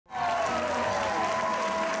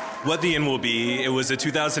what the end will be. It was a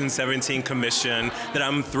 2017 commission that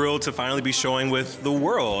I'm thrilled to finally be showing with the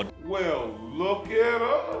world. Well, look at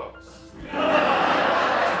us.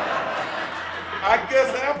 I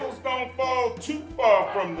guess apples don't fall too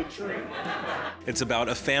far from the tree. It's about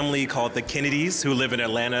a family called the Kennedys who live in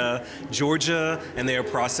Atlanta, Georgia, and they are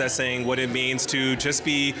processing what it means to just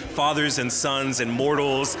be fathers and sons and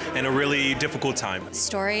mortals in a really difficult time. A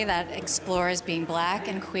story that explores being Black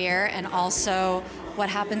and queer and also what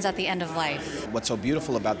happens at the end of life. What's so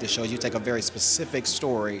beautiful about this show is you take a very specific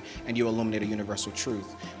story and you illuminate a universal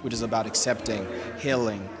truth, which is about accepting,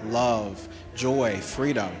 healing, love, joy,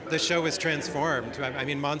 freedom. The show was transformed. I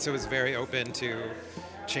mean, Mansa was very open to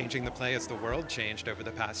changing the play as the world changed over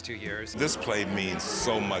the past 2 years. This play means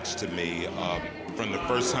so much to me. From the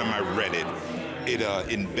first time I read it, it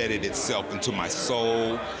embedded itself into my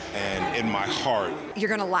soul and in my heart. You're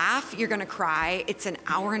gonna laugh, you're gonna cry. It's an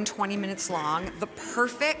hour and 20 minutes long, the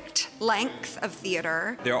perfect length of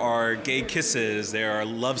theater. There are gay kisses, there are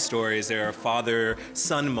love stories, there are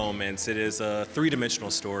father-son moments. It is a three-dimensional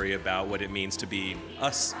story about what it means to be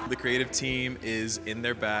us. The creative team is in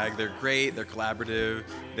their bag. They're great, they're collaborative,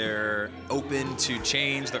 they're open to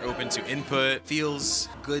change, they're open to input. Feels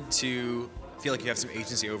good to feel like you have some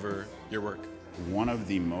agency over your work. One of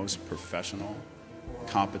the most professional,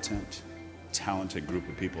 competent, talented group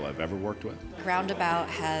of people I've ever worked with. Roundabout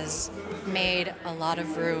has made a lot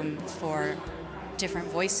of room for different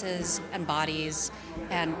voices and bodies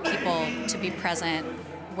and people to be present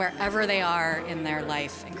wherever they are in their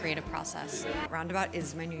life and creative process. Roundabout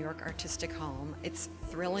is my New York artistic home. It's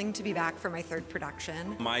thrilling to be back for my third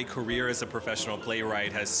production. My career as a professional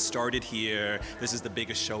playwright has started here. This is the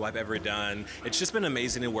biggest show I've ever done. It's just been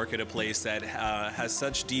amazing to work at a place that has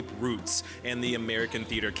such deep roots in the American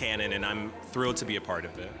theater canon, and I'm thrilled to be a part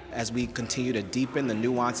of it. As we continue to deepen the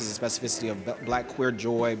nuances and specificity of Black queer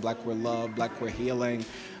joy, Black queer love, Black queer healing,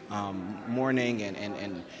 mourning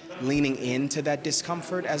and leaning into that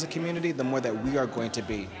discomfort as a community, the more that we are going to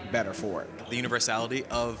be better for it. The universality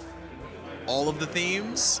of all of the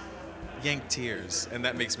themes yank tears, and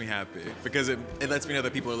that makes me happy because it lets me know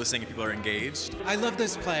that people are listening and people are engaged. I love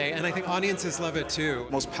this play, and I think audiences love it too.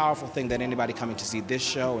 The most powerful thing that anybody coming to see this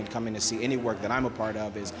show and coming to see any work that I'm a part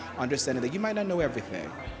of is understanding that you might not know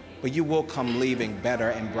everything, but you will come leaving better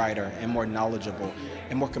and brighter and more knowledgeable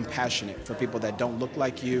and more compassionate for people that don't look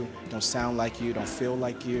like you, don't sound like you, don't feel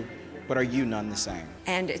like you, but are you none the same.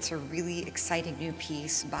 And it's a really exciting new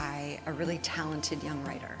piece by a really talented young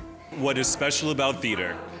writer. What is special about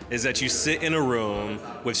theater is that you sit in a room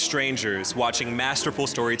with strangers watching masterful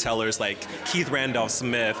storytellers like Keith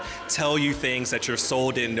Randolph-Smith tell you things that your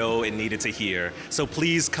soul didn't know it needed to hear. So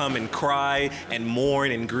please come and cry and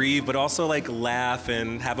mourn and grieve, but also like laugh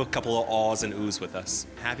and have a couple of awes and oohs with us.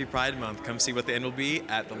 Happy Pride Month. Come see what the end will be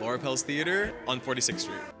at the Laura Pels Theater on 46th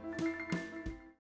Street.